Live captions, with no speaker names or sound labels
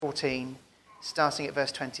14, starting at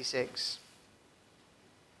verse 26.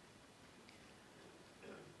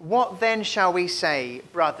 What then shall we say,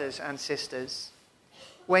 brothers and sisters?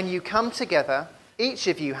 When you come together, each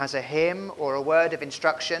of you has a hymn or a word of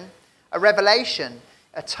instruction, a revelation,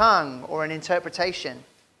 a tongue, or an interpretation.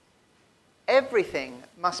 Everything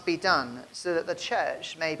must be done so that the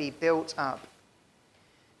church may be built up.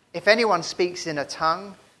 If anyone speaks in a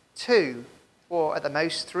tongue, 2, or at the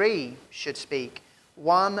most 3 should speak,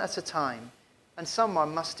 one at a time, and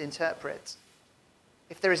someone must interpret.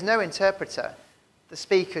 If there is no interpreter, the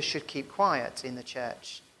speaker should keep quiet in the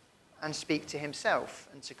church and speak to himself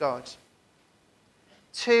and to God.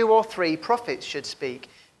 2 or 3 prophets should speak,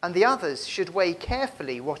 and the others should weigh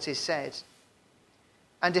carefully what is said.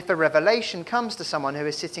 And if a revelation comes to someone who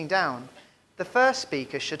is sitting down, the first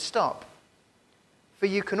speaker should stop. For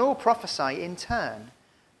you can all prophesy in turn,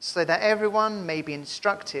 so that everyone may be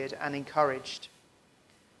instructed and encouraged.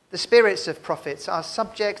 The spirits of prophets are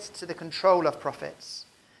subject to the control of prophets.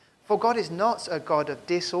 For God is not a God of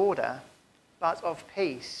disorder, but of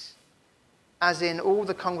peace, as in all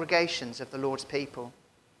the congregations of the Lord's people.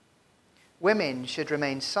 Women should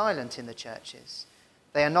remain silent in the churches.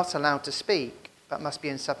 They are not allowed to speak, but must be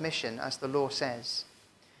in submission, as the law says.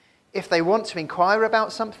 If they want to inquire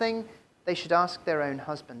about something, they should ask their own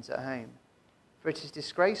husbands at home, for it is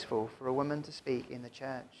disgraceful for a woman to speak in the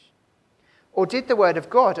church. Or did the word of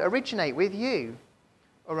God originate with you?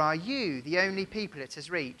 Or are you the only people it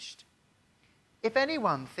has reached? If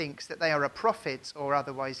anyone thinks that they are a prophet or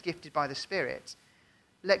otherwise gifted by the Spirit,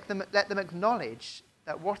 let them acknowledge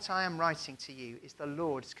that what I am writing to you is the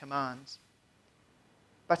Lord's command.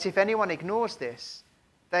 But if anyone ignores this,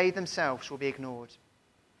 they themselves will be ignored.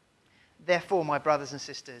 Therefore, my brothers and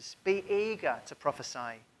sisters, be eager to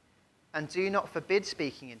prophesy, and do not forbid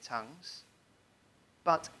speaking in tongues,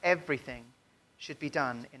 but everything should be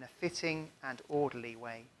done in a fitting and orderly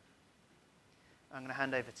way. I'm going to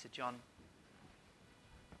hand over to John.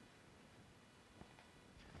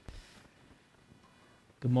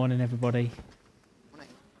 Good morning, everybody. Morning.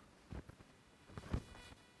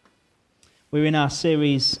 We're in our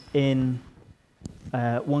series in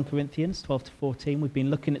 1 Corinthians 12 to 14. We've been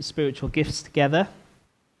looking at spiritual gifts together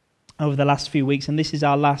over the last few weeks, and this is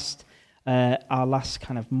our last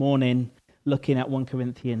kind of morning looking at 1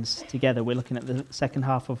 Corinthians together. We're looking at the second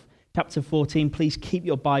half of chapter 14. Please keep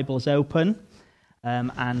your Bibles open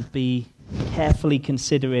and be carefully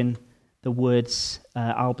considering the words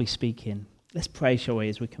I'll be speaking. Let's pray, shall we,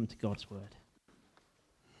 as we come to God's word.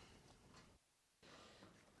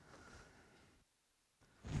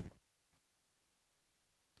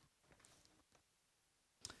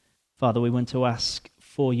 Father, we want to ask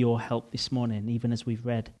for your help this morning. Even as we've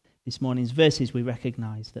read this morning's verses, we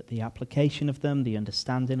recognize that the application of them, the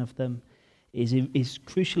understanding of them, is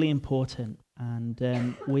crucially important.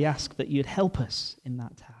 And we ask that you'd help us in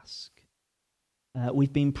that task.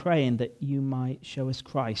 We've been praying that you might show us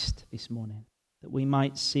Christ this morning, that we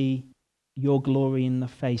might see your glory in the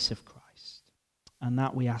face of Christ. And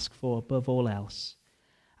that we ask for above all else.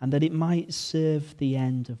 And that it might serve the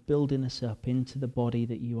end of building us up into the body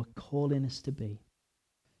that you are calling us to be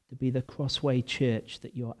the Crossway Church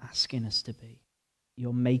that you're asking us to be,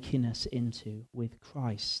 you're making us into, with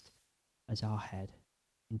Christ as our head.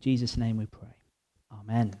 In Jesus' name we pray.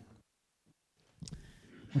 Amen.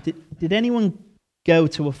 Did anyone go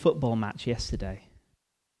to a football match yesterday?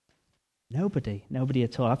 Nobody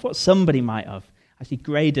at all. I thought somebody might have. Actually,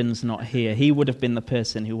 Graydon's not here. He would have been the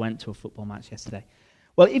person who went to a football match yesterday.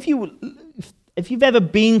 Well, if you've ever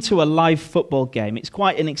been to a live football game, it's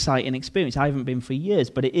quite an exciting experience. I haven't been for years,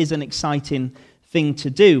 but it is an exciting thing to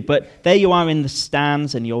do. But there you are in the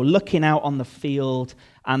stands, and you're looking out on the field,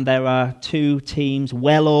 and there are 2 teams,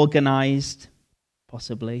 well organized,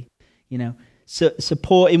 possibly,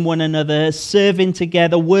 supporting one another, serving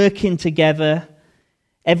together, working together,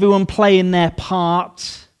 everyone playing their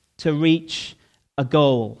part to reach a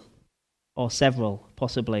goal, or several,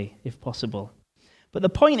 possibly, if possible. But the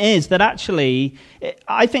point is that actually,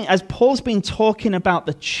 I think as Paul's been talking about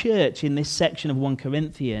the church in this section of 1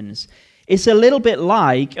 Corinthians, it's a little bit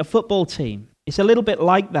like a football team. It's a little bit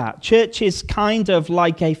like that. Church is kind of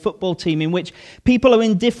like a football team in which people are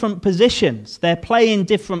in different positions. They're playing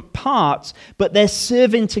different parts, but they're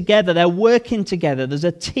serving together. They're working together. There's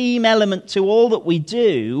a team element to all that we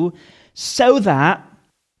do so that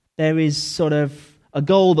there is sort of a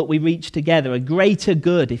goal that we reach together, a greater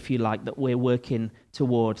good, if you like, that we're working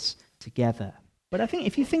towards together. But I think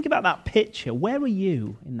if you think about that picture, where are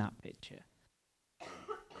you in that picture?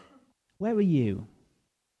 Where are you?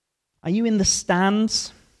 Are you in the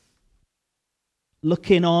stands,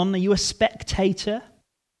 looking on? Are you a spectator?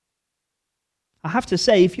 I have to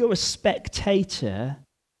say, if you're a spectator,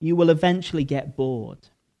 you will eventually get bored.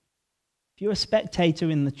 If you're a spectator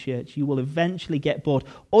in the church, you will eventually get bored.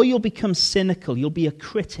 Or you'll become cynical. You'll be a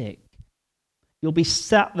critic. You'll be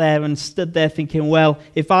sat there and stood there thinking, well,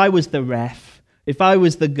 if I was the ref, if I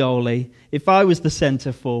was the goalie, if I was the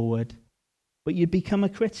centre forward, but you'd become a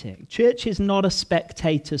critic. Church is not a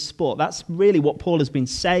spectator sport. That's really what Paul has been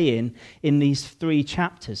saying in these 3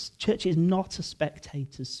 chapters. Church is not a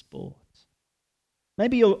spectator sport.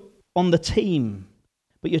 Maybe you're on the team,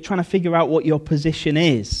 but you're trying to figure out what your position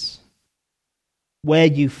is, where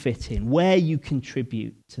you fit in, where you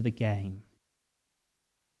contribute to the game.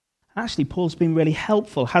 Actually, Paul's been really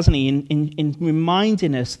helpful, hasn't he, in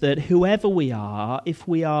reminding us that whoever we are, if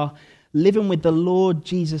we are living with the Lord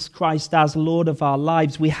Jesus Christ as Lord of our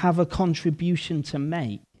lives, we have a contribution to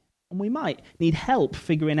make. And we might need help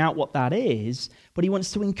figuring out what that is, but he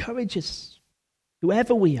wants to encourage us.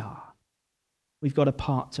 Whoever we are, we've got a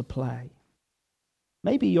part to play.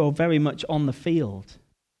 Maybe you're very much on the field.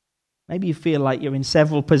 Maybe you feel like you're in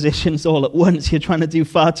several positions all at once. You're trying to do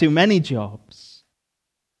far too many jobs.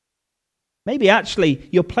 Maybe actually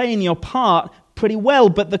you're playing your part pretty well,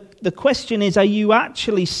 but the question is, are you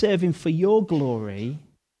actually serving for your glory?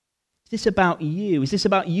 Is this about you? Is this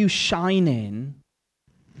about you shining?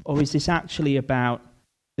 Or is this actually about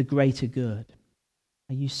the greater good?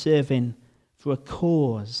 Are you serving for a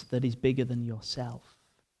cause that is bigger than yourself?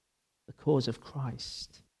 The cause of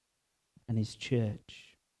Christ and his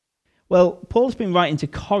church. Well, Paul's been writing to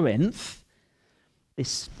Corinth,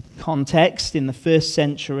 this context in the first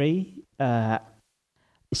century.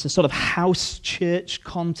 It's a sort of house church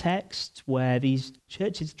context where these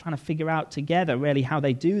churches are trying to figure out together really how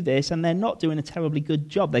they do this, and they're not doing a terribly good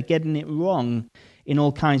job. They're getting it wrong in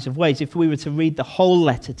all kinds of ways. If we were to read the whole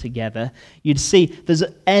letter together, you'd see there's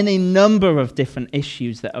any number of different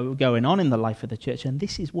issues that are going on in the life of the church, and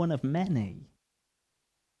this is one of many.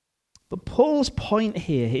 But Paul's point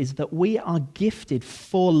here is that we are gifted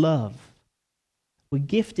for love. We're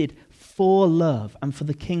gifted for love and for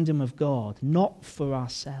the kingdom of God, not for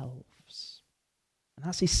ourselves. And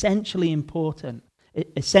that's essentially important,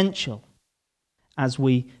 essential as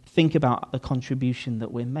we think about the contribution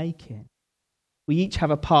that we're making. We each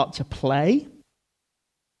have a part to play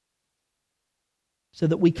so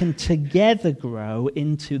that we can together grow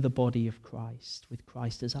into the body of Christ, with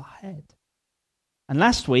Christ as our head. And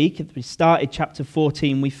last week, as we started chapter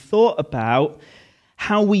 14, we thought about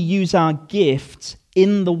how we use our gifts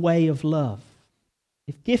in the way of love.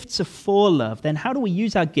 If gifts are for love, then how do we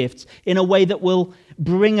use our gifts in a way that will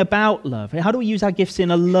bring about love? How do we use our gifts in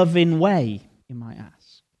a loving way, you might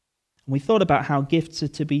ask? And we thought about how gifts are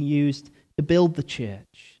to be used to build the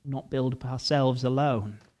church, not build ourselves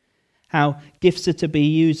alone. How gifts are to be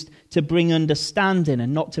used to bring understanding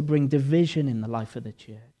and not to bring division in the life of the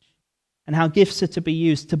church. And how gifts are to be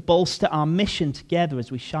used to bolster our mission together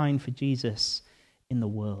as we shine for Jesus in the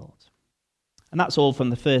world. And that's all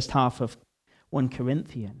from the first half of 1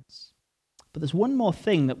 Corinthians. But there's one more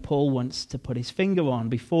thing that Paul wants to put his finger on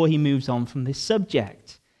before he moves on from this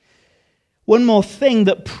subject. One more thing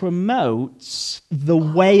that promotes the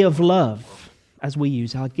way of love as we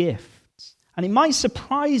use our gifts. And it might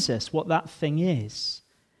surprise us what that thing is.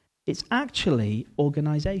 It's actually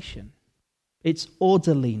organization. It's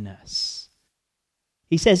orderliness.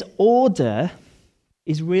 He says order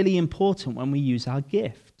is really important when we use our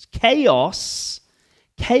gifts. Chaos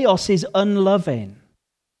is unloving.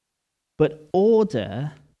 But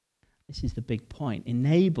order, this is the big point,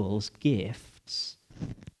 enables gifts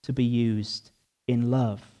to be used in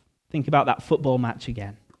love. Think about that football match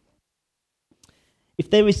again. If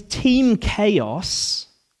there is team chaos,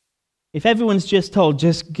 if everyone's just told,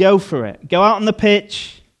 just go for it, go out on the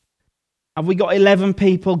pitch, have we got 11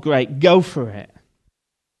 people? Great, go for it.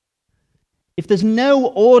 If there's no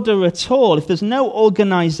order at all, if there's no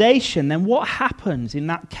organization, then what happens in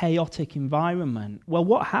that chaotic environment? Well,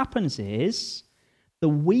 what happens is the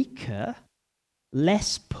weaker,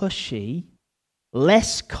 less pushy,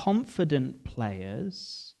 less confident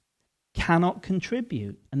players cannot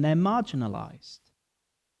contribute, and they're marginalized.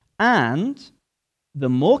 And the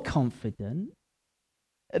more confident,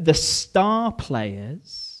 the star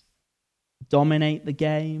players dominate the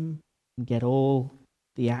game and get all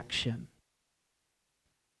the action.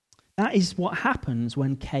 That is what happens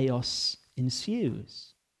when chaos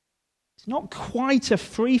ensues. It's not quite a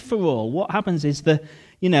free-for-all. What happens is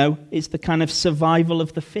it's the kind of survival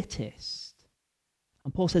of the fittest.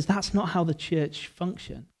 And Paul says that's not how the church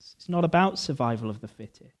functions. It's not about survival of the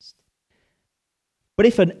fittest. But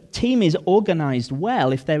if a team is organized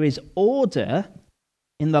well, if there is order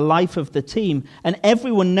in the life of the team, and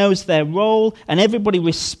everyone knows their role, and everybody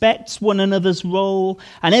respects one another's role,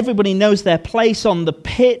 and everybody knows their place on the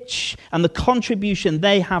pitch and the contribution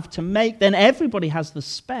they have to make, then everybody has the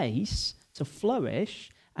space to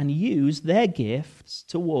flourish and use their gifts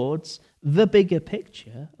towards the bigger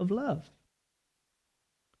picture of love.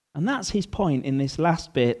 And that's his point in this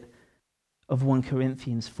last bit of 1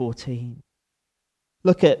 Corinthians 14.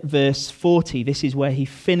 Look at verse 40. This is where he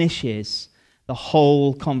finishes the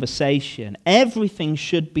whole conversation. Everything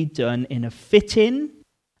should be done in a fitting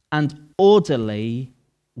and orderly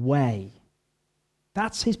way.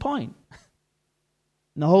 That's his point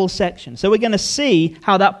in the whole section. So we're going to see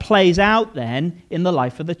how that plays out then in the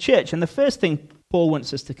life of the church. And the first thing Paul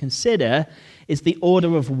wants us to consider is the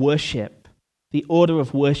order of worship. The order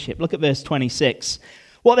of worship. Look at verse 26.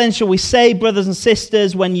 What then shall we say, brothers and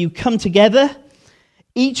sisters, when you come together?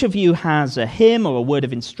 Each of you has a hymn or a word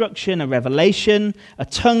of instruction, a revelation, a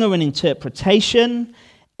tongue or an interpretation.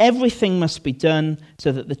 Everything must be done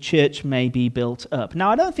so that the church may be built up.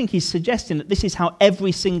 Now, I don't think he's suggesting that this is how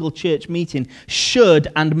every single church meeting should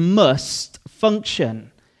and must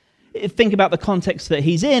function. Think about the context that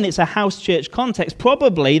he's in. It's a house church context.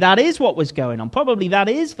 Probably that is what was going on. Probably that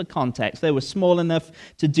is the context. They were small enough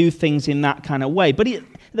to do things in that kind of way. But at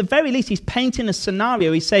the very least, he's painting a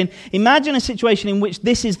scenario. He's saying, imagine a situation in which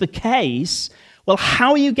this is the case. Well,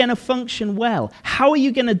 how are you going to function well? How are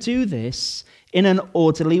you going to do this in an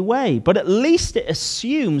orderly way? But at least it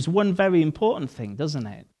assumes one very important thing, doesn't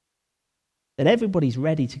it? That everybody's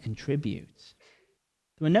ready to contribute.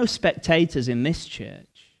 There were no spectators in this church.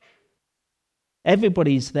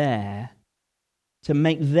 Everybody's there to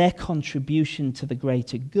make their contribution to the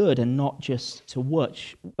greater good and not just to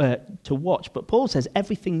watch. But Paul says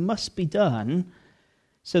everything must be done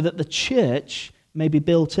so that the church may be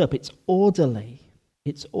built up. It's orderly.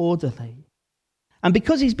 It's orderly. And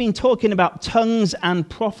because he's been talking about tongues and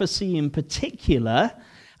prophecy in particular,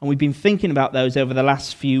 and we've been thinking about those over the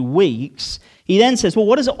last few weeks, he then says, well,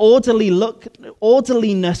 what does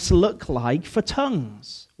orderliness look like for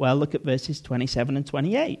tongues? Well, look at verses 27 and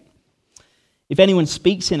 28. If anyone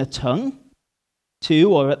speaks in a tongue,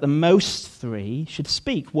 2 or at the most 3 should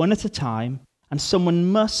speak, one at a time, and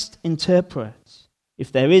someone must interpret.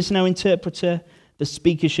 If there is no interpreter, the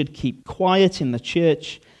speaker should keep quiet in the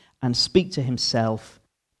church and speak to himself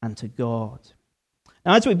and to God.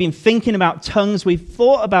 Now, as we've been thinking about tongues, we've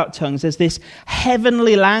thought about tongues as this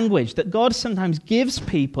heavenly language that God sometimes gives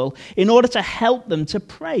people in order to help them to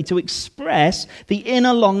pray, to express the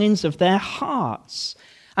inner longings of their hearts.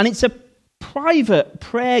 And it's a private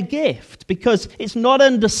prayer gift because it's not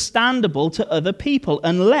understandable to other people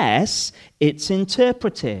unless it's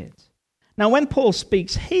interpreted. Now, when Paul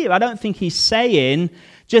speaks here, I don't think he's saying,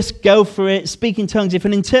 just go for it, speak in tongues. If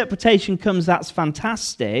an interpretation comes, that's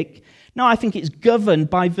fantastic. No, I think it's governed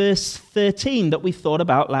by verse 13 that we thought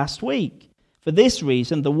about last week. For this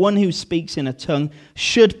reason, the one who speaks in a tongue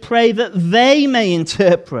should pray that they may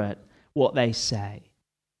interpret what they say.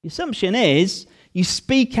 The assumption is you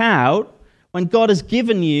speak out when God has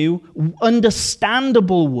given you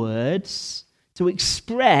understandable words to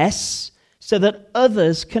express so that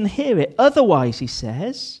others can hear it. Otherwise, he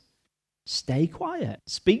says, stay quiet.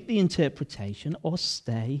 Speak the interpretation or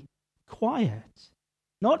stay quiet.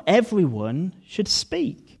 Not everyone should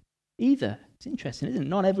speak either. It's interesting, isn't it?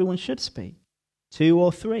 Not everyone should speak. 2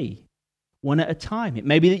 or 3, one at a time. It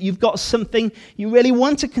may be that you've got something you really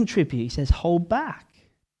want to contribute. He says, hold back.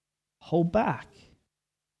 Hold back.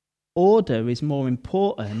 Order is more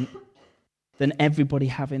important than everybody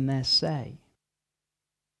having their say.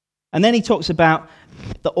 And then he talks about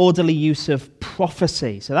the orderly use of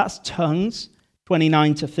prophecy. So that's tongues,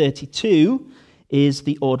 29 to 32. Is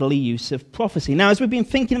the orderly use of prophecy. Now, as we've been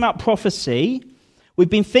thinking about prophecy, we've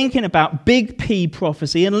been thinking about big P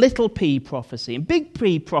prophecy and little p prophecy. And big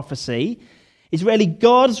P prophecy is really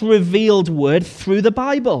God's revealed word through the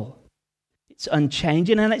Bible. It's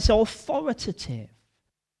unchanging and it's authoritative.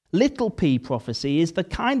 Little p prophecy is the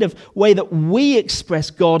kind of way that we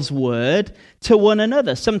express God's word to one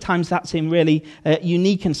another. Sometimes that's in really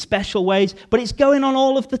unique and special ways, but it's going on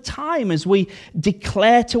all of the time as we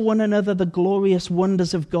declare to one another the glorious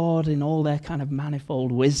wonders of God in all their kind of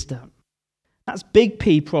manifold wisdom. That's big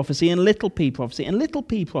P prophecy and little p prophecy. And little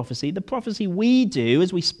p prophecy, the prophecy we do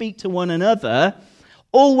as we speak to one another,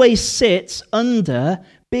 always sits under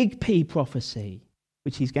big P prophecy,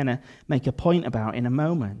 which he's going to make a point about in a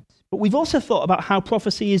moment. But we've also thought about how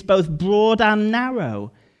prophecy is both broad and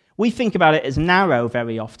narrow. We think about it as narrow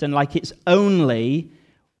very often, like it's only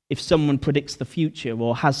if someone predicts the future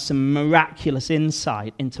or has some miraculous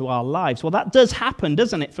insight into our lives. Well, that does happen,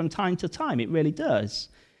 doesn't it, from time to time? It really does.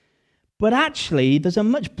 But actually, there's a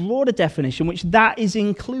much broader definition which that is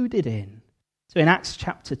included in. So in Acts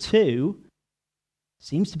chapter 2,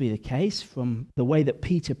 seems to be the case from the way that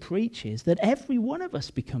Peter preaches that every one of us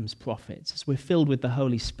becomes prophets as we're filled with the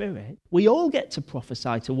Holy Spirit. We all get to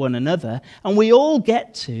prophesy to one another, and we all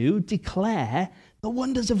get to declare the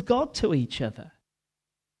wonders of God to each other.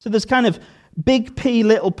 So there's kind of big P,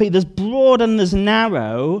 little p, there's broad and there's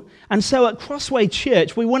narrow. And so at Crossway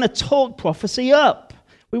Church, we want to talk prophecy up.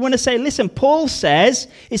 We want to say, listen, Paul says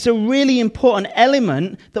it's a really important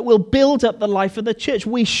element that will build up the life of the church.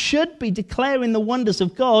 We should be declaring the wonders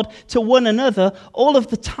of God to one another all of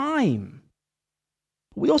the time.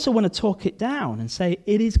 We also want to talk it down and say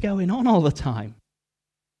it is going on all the time.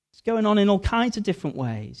 It's going on in all kinds of different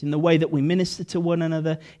ways, in the way that we minister to one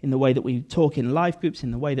another, in the way that we talk in life groups,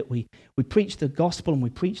 in the way that we preach the gospel and we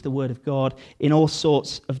preach the word of God in all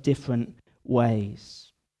sorts of different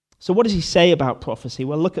ways. So what does he say about prophecy?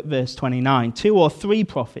 Well, look at verse 29. 2 or 3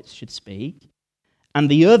 prophets should speak, and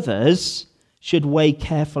the others should weigh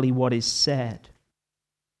carefully what is said.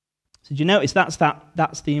 So do you notice that's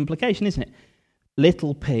the implication, isn't it?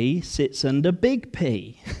 Little p sits under big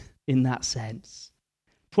P in that sense.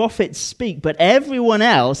 Prophets speak, but everyone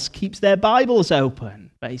else keeps their Bibles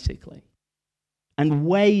open, basically, and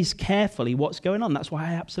weighs carefully what's going on. That's why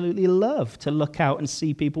I absolutely love to look out and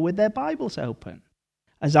see people with their Bibles open.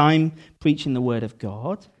 As I'm preaching the Word of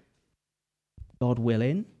God, God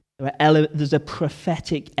willing, there's a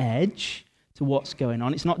prophetic edge to what's going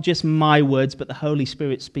on. It's not just my words, but the Holy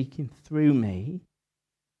Spirit speaking through me.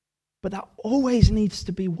 But that always needs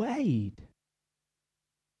to be weighed.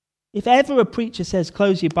 If ever a preacher says,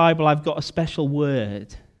 close your Bible, I've got a special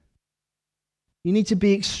word, you need to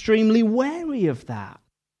be extremely wary of that.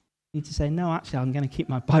 You need to say, no, actually, I'm going to keep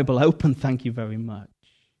my Bible open, thank you very much.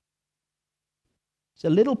 So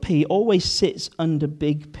little p always sits under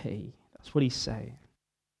big P. That's what he's saying.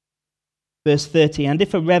 Verse 30, and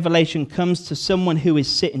if a revelation comes to someone who is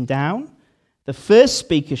sitting down, the first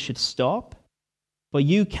speaker should stop, for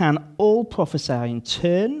you can all prophesy in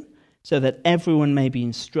turn, so that everyone may be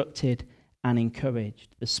instructed and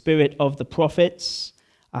encouraged. The spirit of the prophets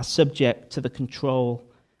are subject to the control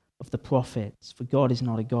of the prophets, for God is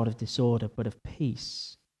not a God of disorder, but of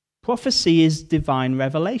peace. Prophecy is divine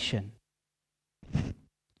revelation,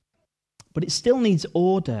 but it still needs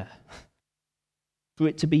order for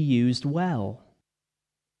it to be used well.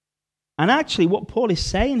 And actually, what Paul is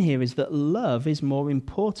saying here is that love is more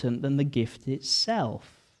important than the gift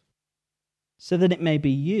itself, so that it may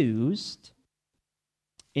be used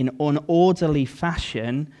in an orderly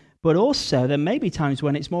fashion, but also there may be times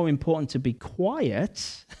when it's more important to be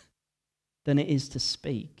quiet than it is to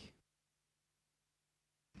speak.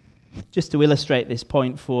 Just to illustrate this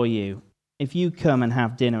point for you, if you come and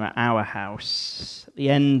have dinner at our house, at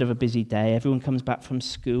the end of a busy day, everyone comes back from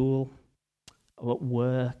school or at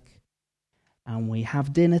work, and we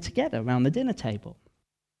have dinner together around the dinner table.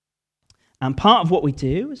 And part of what we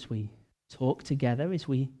do is we talk together as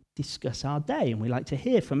we discuss our day, and we like to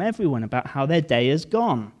hear from everyone about how their day has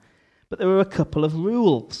gone. But there are a couple of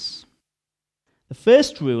rules. The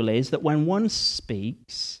first rule is that when one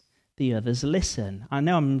speaks, the others listen. I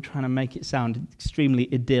know I'm trying to make it sound extremely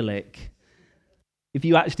idyllic. If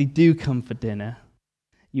you actually do come for dinner,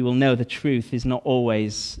 you will know the truth is not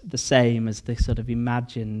always the same as the sort of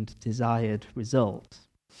imagined, desired result.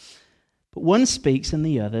 But one speaks and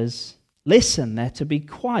the others listen. They're to be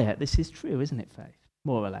quiet. This is true, isn't it, Faith?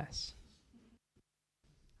 More or less.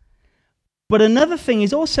 But another thing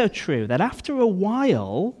is also true, that after a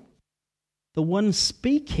while, the one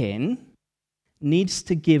speaking needs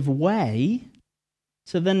to give way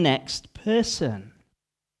to the next person.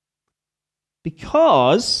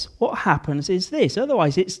 Because what happens is this,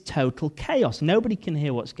 otherwise it's total chaos. Nobody can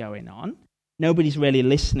hear what's going on. Nobody's really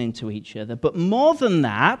listening to each other. But more than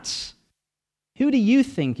that, who do you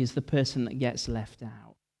think is the person that gets left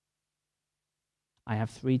out? I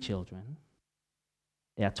have 3 children.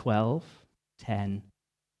 They are 12, 10,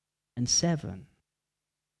 and 7.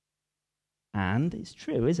 And it's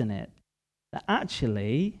true, isn't it, that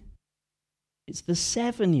actually it's the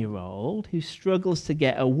 7-year-old who struggles to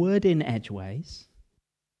get a word in edgeways,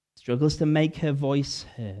 struggles to make her voice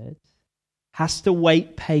heard, has to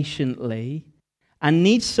wait patiently, and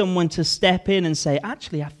needs someone to step in and say,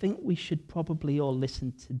 actually, I think we should probably all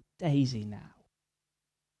listen to Daisy now.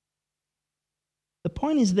 The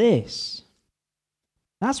point is this.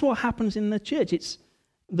 That's what happens in the church. It's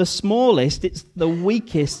the smallest, it's the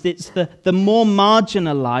weakest, it's the more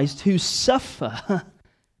marginalized who suffer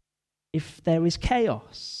if there is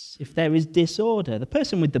chaos, if there is disorder. The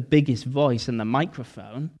person with the biggest voice and the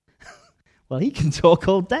microphone, well, he can talk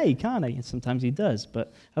all day, can't he? And sometimes he does,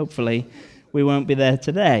 but hopefully we won't be there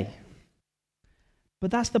today.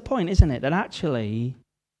 But that's the point, isn't it? That actually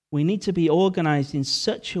we need to be organized in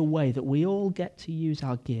such a way that we all get to use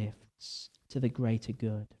our gifts to the greater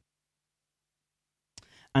good.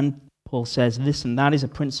 And Paul says, listen, that is a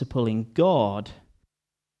principle in God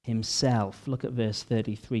himself. Look at verse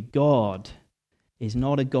 33. God is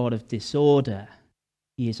not a God of disorder.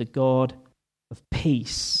 He is a God of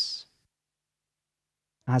peace,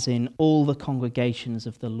 as in all the congregations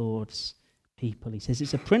of the Lord's people. He says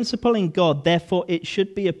it's a principle in God, therefore it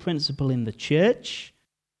should be a principle in the church,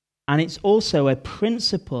 and it's also a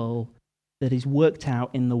principle that is worked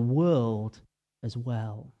out in the world as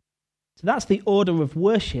well. So that's the order of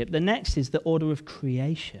worship. The next is the order of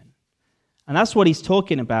creation. And that's what he's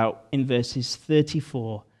talking about in verses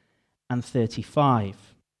 34 and 35.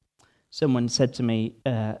 Someone said to me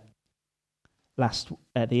at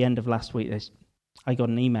the end of last week, I got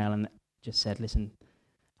an email and it just said, listen,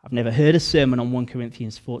 I've never heard a sermon on 1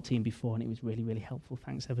 Corinthians 14 before, and it was really, really helpful.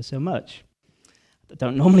 Thanks ever so much. I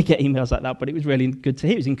don't normally get emails like that, but it was really good to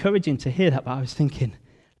hear. It was encouraging to hear that, but I was thinking,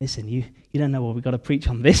 listen, you don't know what we've got to preach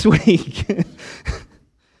on this week.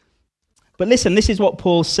 But listen, this is what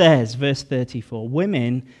Paul says, verse 34.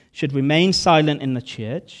 Women should remain silent in the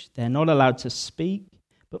church. They're not allowed to speak,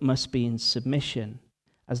 but must be in submission,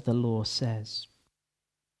 as the law says.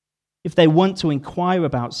 If they want to inquire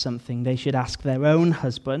about something, they should ask their own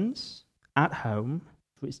husbands at home,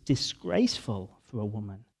 for it's disgraceful for a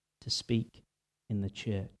woman to speak in the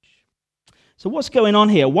church. So what's going on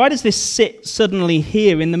here? Why does this sit suddenly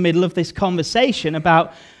here in the middle of this conversation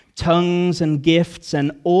about tongues and gifts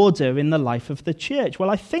and order in the life of the church? Well,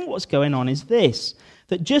 I think what's going on is this,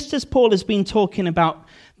 that just as Paul has been talking about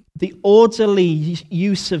the orderly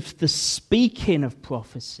use of the speaking of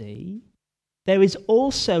prophecy, there is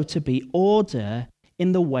also to be order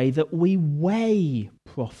in the way that we weigh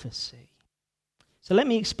prophecy. So let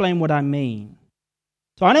me explain what I mean.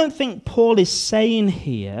 So I don't think Paul is saying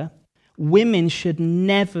here women should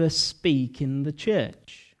never speak in the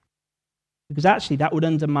church, because actually that would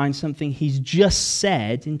undermine something he's just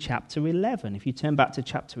said in chapter 11. If you turn back to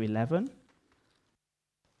chapter 11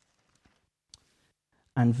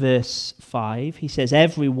 and verse 5, he says,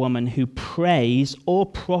 every woman who prays or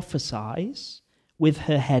prophesies with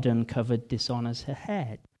her head uncovered dishonors her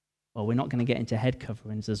head. Well, we're not going to get into head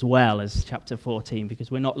coverings as well as chapter 14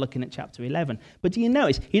 because we're not looking at chapter 11. But do you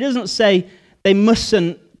notice, he doesn't say they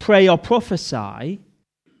mustn't pray or prophesy.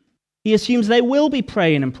 He assumes they will be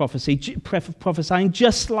praying and prophesying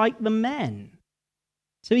just like the men.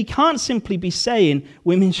 So he can't simply be saying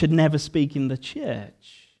women should never speak in the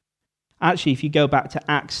church. Actually, if you go back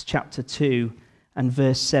to Acts chapter 2 and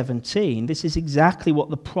verse 17, this is exactly what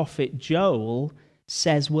the prophet Joel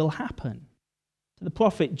says will happen. The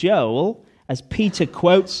prophet Joel, as Peter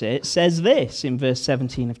quotes it, says this in verse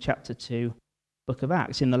 17 of chapter 2, book of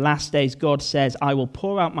Acts. In the last days, God says, I will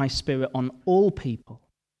pour out my spirit on all people.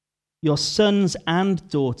 Your sons and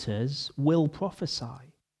daughters will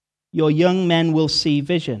prophesy. Your young men will see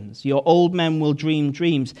visions. Your old men will dream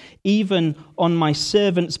dreams. Even on my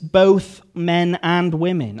servants, both men and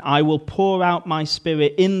women, I will pour out my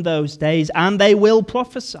spirit in those days, and they will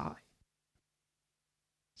prophesy.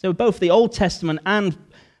 So both the Old Testament and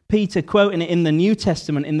Peter quoting it in the New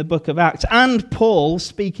Testament in the book of Acts and Paul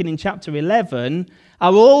speaking in chapter 11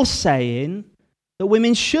 are all saying that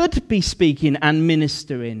women should be speaking and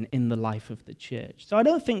ministering in the life of the church. So I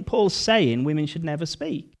don't think Paul's saying women should never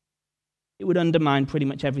speak. It would undermine pretty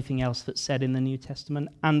much everything else that's said in the New Testament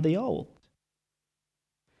and the Old.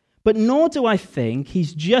 But nor do I think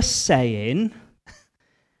he's just saying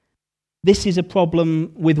this is a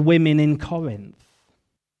problem with women in Corinth.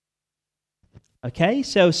 Okay,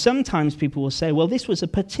 so sometimes people will say, well, this was a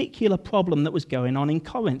particular problem that was going on in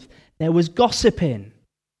Corinth. There was gossiping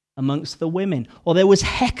amongst the women, or there was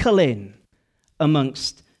heckling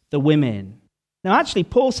amongst the women. Now, actually,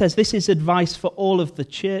 Paul says this is advice for all of the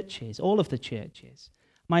churches.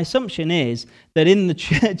 My assumption is that in the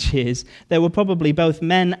churches, there were probably both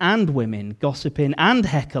men and women gossiping and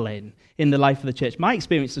heckling in the life of the church. My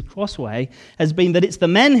experience of Crossway has been that it's the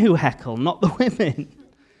men who heckle, not the women.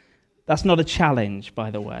 That's not a challenge, by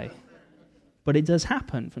the way. But it does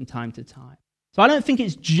happen from time to time. So I don't think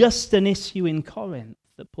it's just an issue in Corinth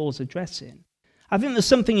that Paul's addressing. I think there's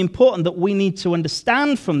something important that we need to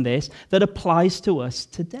understand from this that applies to us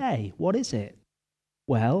today. What is it?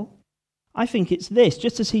 Well, I think it's this.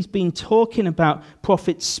 Just as he's been talking about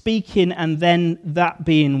prophets speaking and then that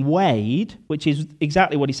being weighed, which is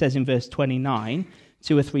exactly what he says in verse 29,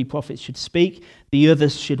 2 or 3 prophets should speak, the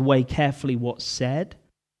others should weigh carefully what's said.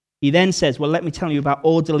 He then says, well, let me tell you about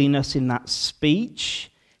orderliness in that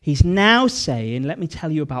speech. He's now saying, let me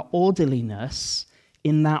tell you about orderliness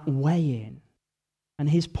in that weighing. And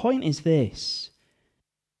his point is this.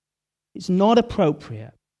 It's not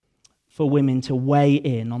appropriate for women to weigh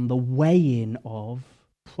in on the weighing of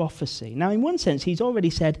prophecy. Now, in one sense, he's already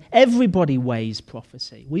said everybody weighs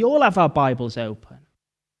prophecy. We all have our Bibles open.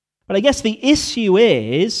 But I guess the issue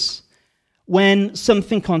is when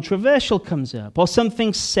something controversial comes up or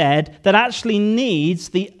something said that actually needs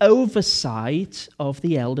the oversight of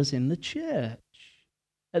the elders in the church.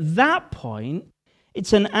 At that point,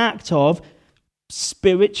 it's an act of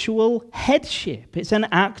spiritual headship. It's an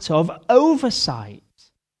act of oversight.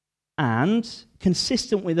 And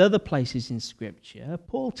consistent with other places in Scripture,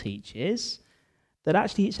 Paul teaches that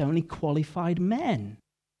actually it's only qualified men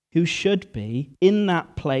who should be in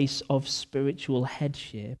that place of spiritual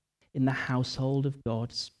headship in the household of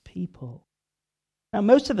God's people. Now,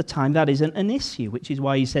 most of the time that isn't an issue, which is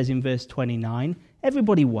why he says in verse 29,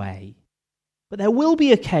 everybody weigh. But there will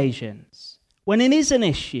be occasions when it is an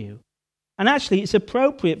issue. And actually, it's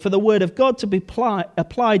appropriate for the word of God to be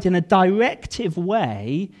applied in a directive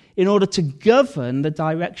way in order to govern the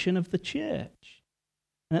direction of the church.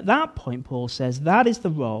 And at that point, Paul says, that is the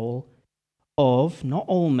role of not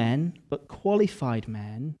all men, but qualified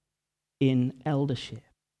men in eldership.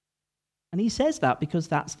 And he says that because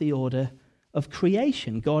that's the order of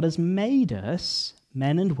creation. God has made us,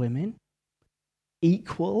 men and women,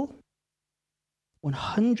 equal,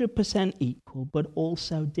 100% equal, but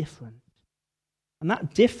also different. And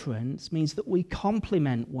that difference means that we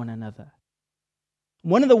complement one another.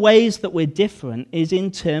 One of the ways that we're different is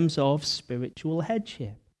in terms of spiritual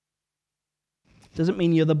headship. It doesn't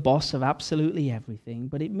mean you're the boss of absolutely everything,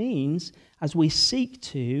 but it means as we seek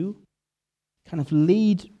to kind of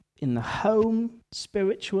lead in the home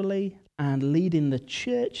spiritually and lead in the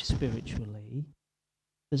church spiritually,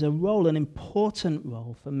 there's a role, an important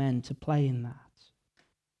role for men to play in that.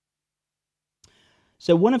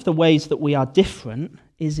 So one of the ways that we are different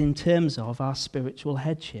is in terms of our spiritual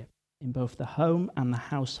headship in both the home and the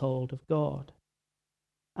household of God.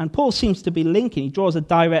 And Paul seems to be linking, he draws a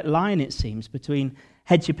direct line, it seems, between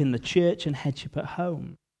headship in the church and headship at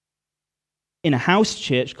home. In a house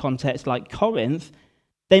church context like Corinth,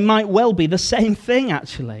 they might well be the same thing,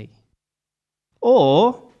 actually.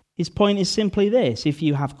 Or his point is simply this: if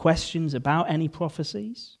you have questions about any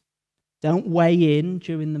prophecies, don't weigh in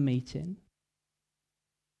during the meeting.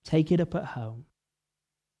 Take it up at home.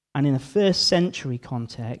 And in a first century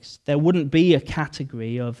context, there wouldn't be a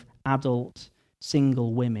category of adult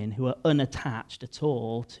single women who are unattached at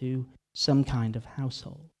all to some kind of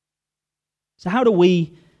household. So how do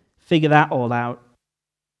we figure that all out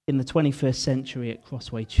in the 21st century at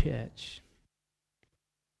Crossway Church?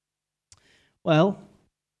 Well,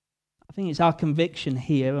 I think it's our conviction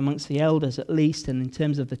here, amongst the elders at least, and in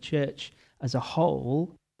terms of the church as a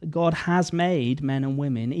whole, that God has made men and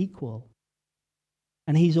women equal.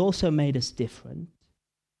 And he's also made us different,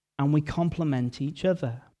 and we complement each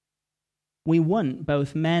other. We want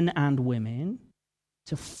both men and women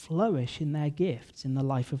to flourish in their gifts in the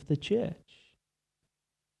life of the church.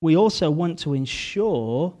 We also want to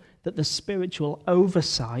ensure that the spiritual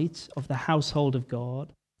oversight of the household of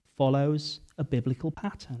God follows a biblical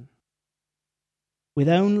pattern, with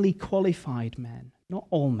only qualified men, not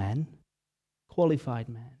all men, qualified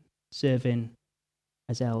men, serving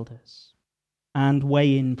as elders, and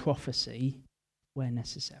weigh in prophecy where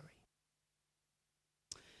necessary.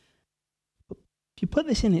 But if you put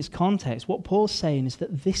this in its context, what Paul's saying is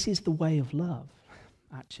that this is the way of love,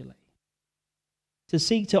 actually. To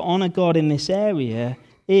seek to honor God in this area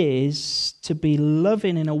is to be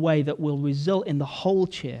loving in a way that will result in the whole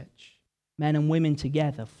church, men and women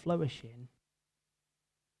together, flourishing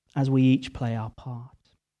as we each play our part.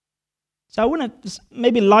 So I want to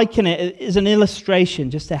maybe liken it as an illustration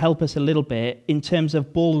just to help us a little bit in terms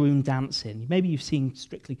of ballroom dancing. Maybe you've seen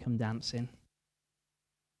Strictly Come Dancing.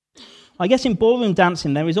 I guess in ballroom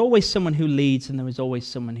dancing there is always someone who leads and there is always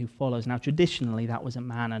someone who follows. Now traditionally that was a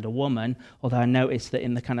man and a woman, although I noticed that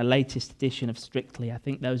in the kind of latest edition of Strictly I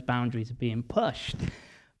think those boundaries are being pushed.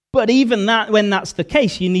 But even that, when that's the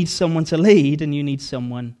case, you need someone to lead and you need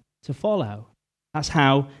someone to follow. That's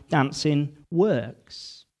how dancing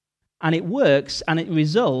works. And it works and it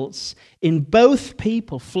results in both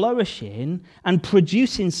people flourishing and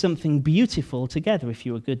producing something beautiful together, if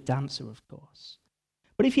you're a good dancer, of course.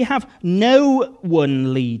 But if you have no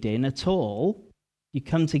one leading at all, you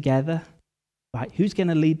come together, right, who's going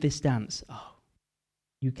to lead this dance? Oh,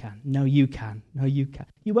 you can. No, you can. No, you can.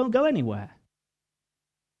 You won't go anywhere.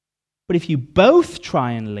 But if you both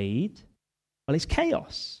try and lead, well, it's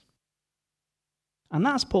chaos. And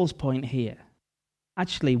that's Paul's point here.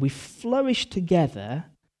 Actually, we flourish together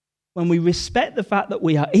when we respect the fact that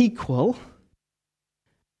we are equal,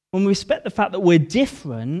 when we respect the fact that we're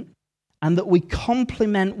different, and that we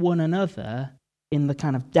complement one another in the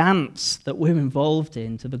kind of dance that we're involved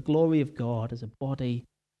in to the glory of God as a body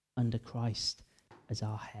under Christ as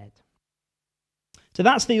our head. So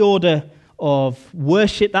that's the order of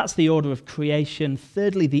worship, that's the order of creation.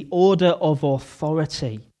 Thirdly, the order of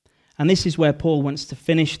authority. And this is where Paul wants to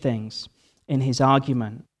finish things in his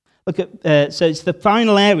argument. Look at, so it's the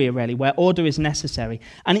final area, really, where order is necessary.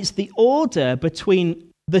 And it's the order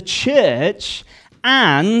between the church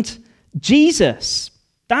and Jesus.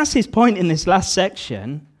 That's his point in this last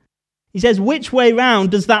section. He says, which way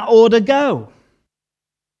round does that order go?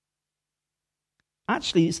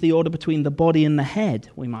 Actually, it's the order between the body and the head,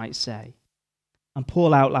 we might say. And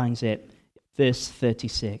Paul outlines it, verse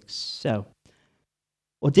 36. So,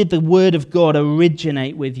 or did the word of God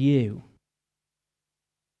originate with you?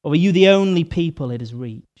 Or are you the only people it has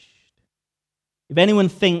reached? If anyone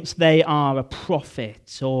thinks they are a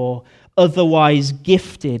prophet or otherwise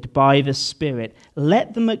gifted by the Spirit,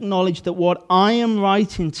 let them acknowledge that what I am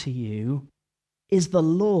writing to you is the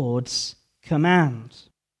Lord's command.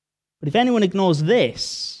 But if anyone ignores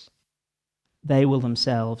this, they will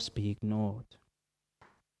themselves be ignored.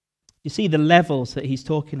 You see the levels that he's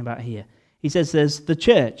talking about here. He says there's the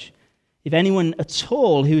church. If anyone at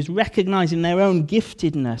all who is recognizing their own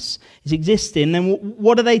giftedness is existing, then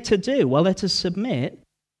what are they to do? Well, they're to submit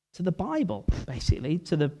to the Bible, basically,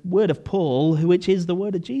 to the word of Paul, which is the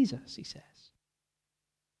word of Jesus, he says.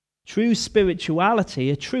 True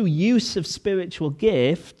spirituality, a true use of spiritual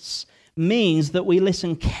gifts, means that we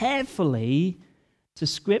listen carefully to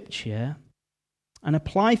Scripture and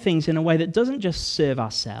apply things in a way that doesn't just serve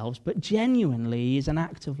ourselves, but genuinely is an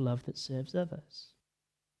act of love that serves others.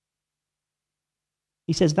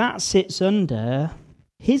 He says that sits under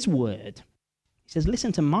his word. He says,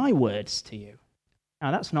 listen to my words to you.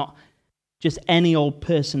 Now, that's not just any old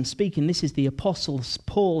person speaking. This is the Apostle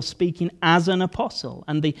Paul speaking as an apostle.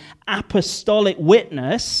 And the apostolic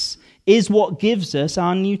witness is what gives us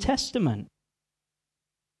our New Testament.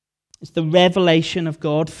 It's the revelation of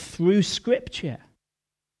God through Scripture.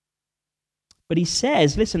 But he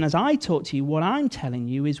says, listen, as I talk to you, what I'm telling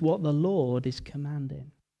you is what the Lord is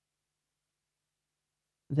commanding.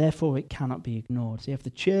 Therefore, it cannot be ignored. So you have the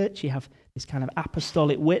church, you have this kind of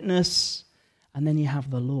apostolic witness, and then you have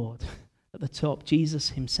the Lord at the top,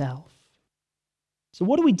 Jesus himself. So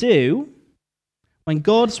what do we do when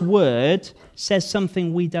God's word says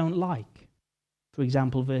something we don't like? For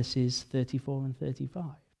example, verses 34 and 35.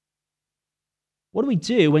 What do we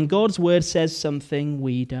do when God's word says something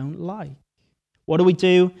we don't like? What do we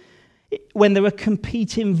do when there are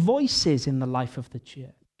competing voices in the life of the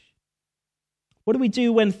church? What do we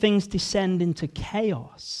do when things descend into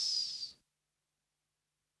chaos?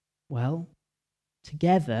 Well,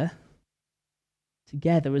 together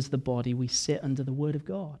as the body, we sit under the word of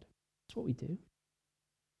God. That's what we do.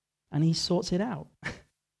 And he sorts it out.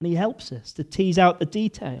 And he helps us to tease out the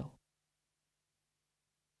detail.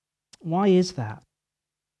 Why is that?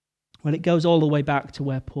 Well, it goes all the way back to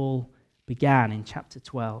where Paul began in chapter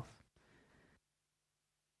 12.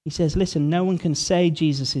 He says, listen, no one can say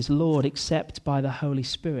Jesus is Lord except by the Holy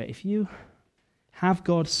Spirit. If you have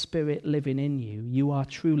God's Spirit living in you, you are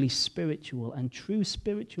truly spiritual. And true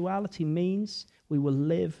spirituality means we will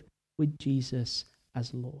live with Jesus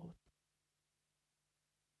as Lord.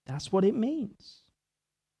 That's what it means.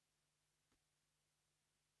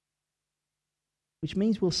 Which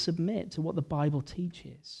means we'll submit to what the Bible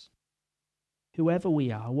teaches. Whoever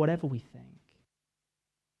we are, whatever we think.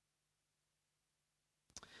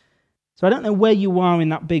 So I don't know where you are in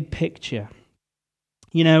that big picture.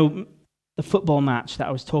 You know, the football match that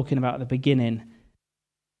I was talking about at the beginning.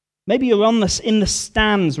 Maybe you're in the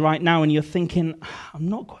stands right now and you're thinking, I'm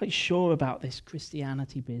not quite sure about this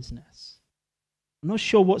Christianity business. I'm not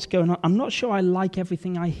sure what's going on. I'm not sure I like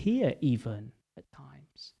everything I hear even at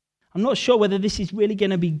times. I'm not sure whether this is really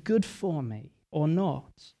going to be good for me or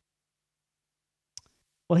not.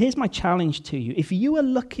 Well, here's my challenge to you. If you are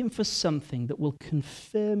looking for something that will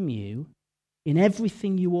confirm you in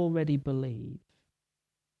everything you already believe,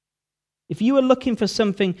 if you are looking for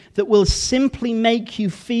something that will simply make you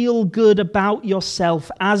feel good about yourself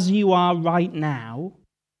as you are right now,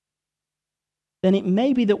 then it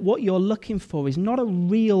may be that what you're looking for is not a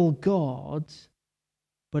real God,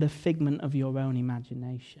 but a figment of your own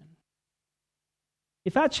imagination.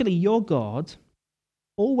 If actually your God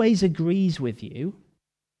always agrees with you,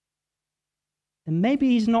 then maybe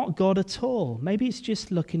he's not God at all. Maybe it's just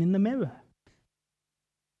looking in the mirror.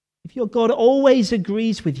 If your God always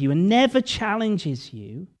agrees with you and never challenges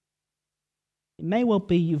you, it may well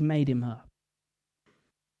be you've made him up.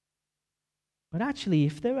 But actually,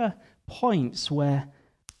 if there are points where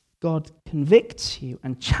God convicts you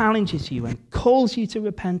and challenges you and calls you to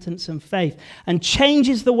repentance and faith and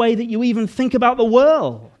changes the way that you even think about the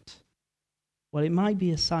world, well, it might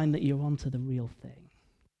be a sign that you're onto the real thing.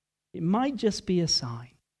 It might just be a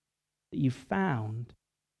sign that you've found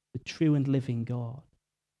the true and living God.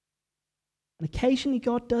 And occasionally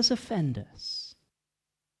God does offend us.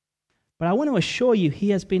 But I want to assure you,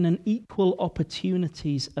 he has been an equal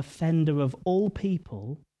opportunities offender of all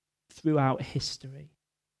people throughout history.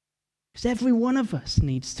 Because every one of us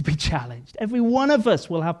needs to be challenged. Every one of us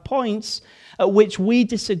will have points at which we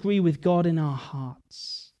disagree with God in our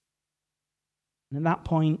hearts. And at that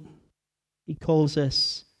point, he calls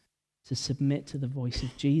us to submit to the voice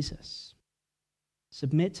of Jesus.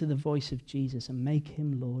 Submit to the voice of Jesus and make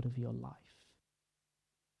him Lord of your life.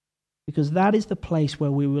 Because that is the place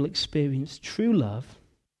where we will experience true love,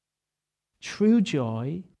 true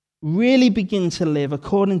joy, really begin to live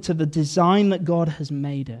according to the design that God has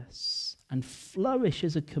made us, and flourish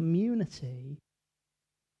as a community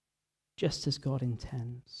just as God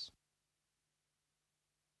intends.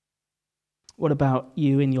 What about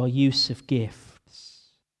you in your use of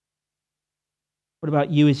gifts? What about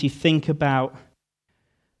you as you think about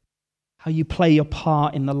how you play your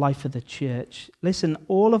part in the life of the church? Listen,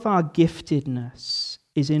 all of our giftedness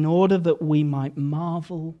is in order that we might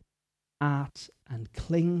marvel at and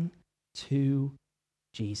cling to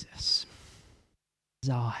Jesus as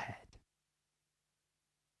our head.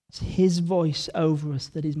 It's his voice over us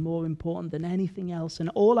that is more important than anything else. And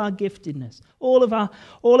all our giftedness, all of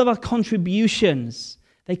our contributions,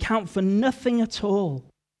 they count for nothing at all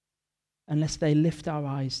unless they lift our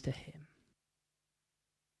eyes to him.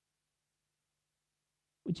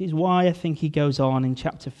 Which is why I think he goes on in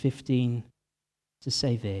chapter 15 to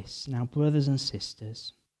say this. Now, brothers and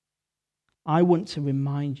sisters, I want to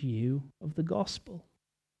remind you of the gospel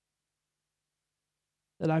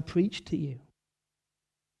that I preached to you,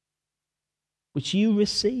 which you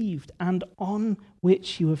received and on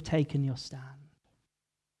which you have taken your stand.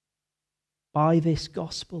 By this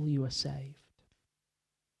gospel you are saved,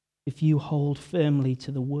 if you hold firmly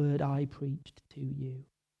to the word I preached to you.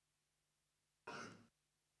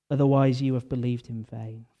 Otherwise you have believed in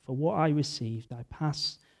vain. For what I received I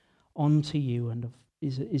pass on to you and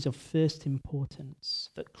is of first importance,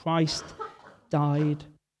 that Christ died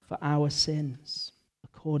for our sins,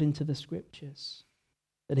 according to the Scriptures,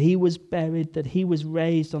 that he was buried, that he was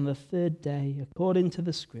raised on the third day, according to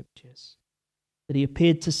the Scriptures, that he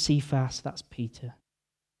appeared to Cephas, that's Peter,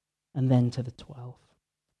 and then to the 12.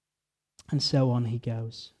 And so on he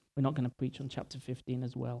goes. We're not going to preach on chapter 15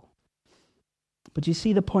 as well. But you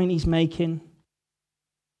see the point he's making?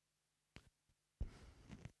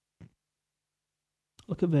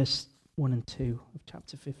 Look at verse 1 and 2 of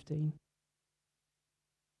chapter 15.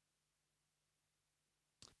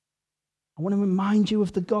 I want to remind you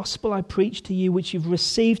of the gospel I preached to you, which you've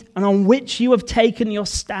received and on which you have taken your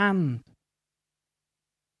stand.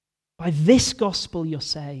 By this gospel you're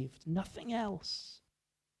saved, nothing else.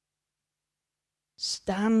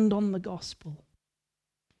 Stand on the gospel.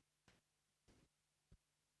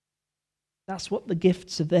 That's what the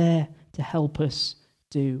gifts are there to help us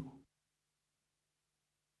do.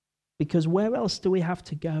 Because where else do we have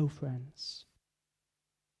to go, friends?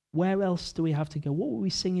 Where else do we have to go? What were we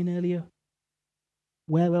singing earlier?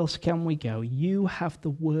 Where else can we go? You have the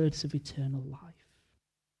words of eternal life.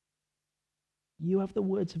 You have the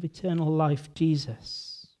words of eternal life,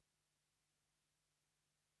 Jesus.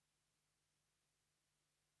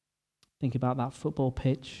 Think about that football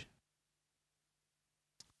pitch.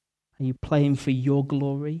 Are you playing for your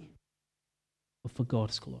glory or for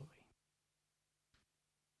God's glory?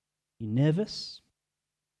 You nervous?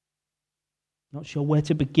 Not sure where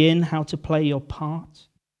to begin, how to play your part?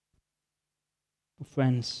 Well,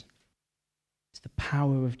 friends, it's the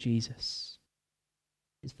power of Jesus.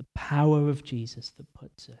 It's the power of Jesus that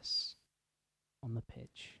puts us on the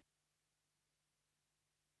pitch.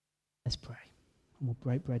 Let's pray, and we'll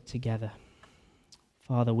break bread together.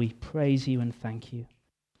 Father, we praise you and thank you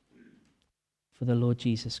for the Lord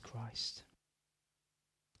Jesus Christ.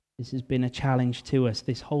 This has been a challenge to us.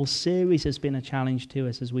 This whole series has been a challenge to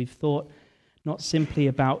us as we've thought not simply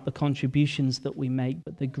about the contributions that we make,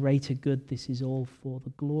 but the greater good. This is all for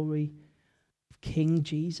the glory of King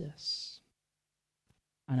Jesus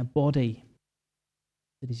and a body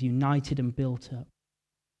that is united and built up,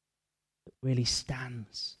 that really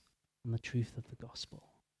stands on the truth of the gospel.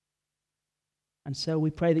 And so we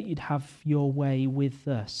pray that you'd have your way with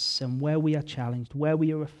us, and where we are challenged, where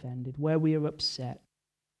we are offended, where we are upset,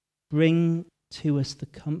 bring to us the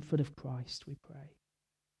comfort of Christ, we pray,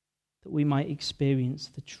 that we might experience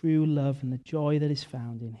the true love and the joy that is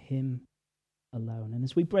found in him alone. And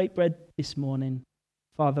as we break bread this morning,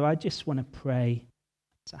 Father, I just want to pray,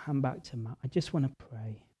 to hand back to Matt, I just want to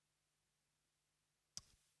pray,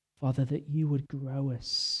 Father, that you would grow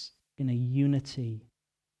us in a unity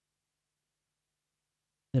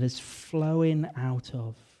that is flowing out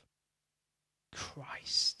of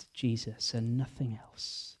Christ Jesus and nothing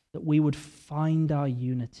else. That we would find our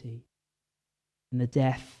unity in the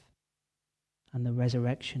death and the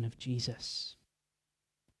resurrection of Jesus.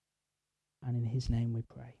 And in his name we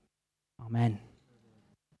pray. Amen.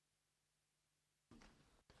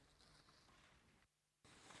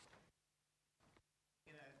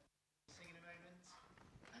 Sing in a moment.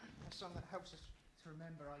 A song that helps us to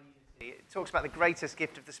remember our unity. It talks about the greatest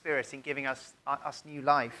gift of the Spirit in giving us new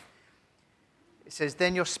life. It says,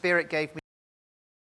 "Then your Spirit gave me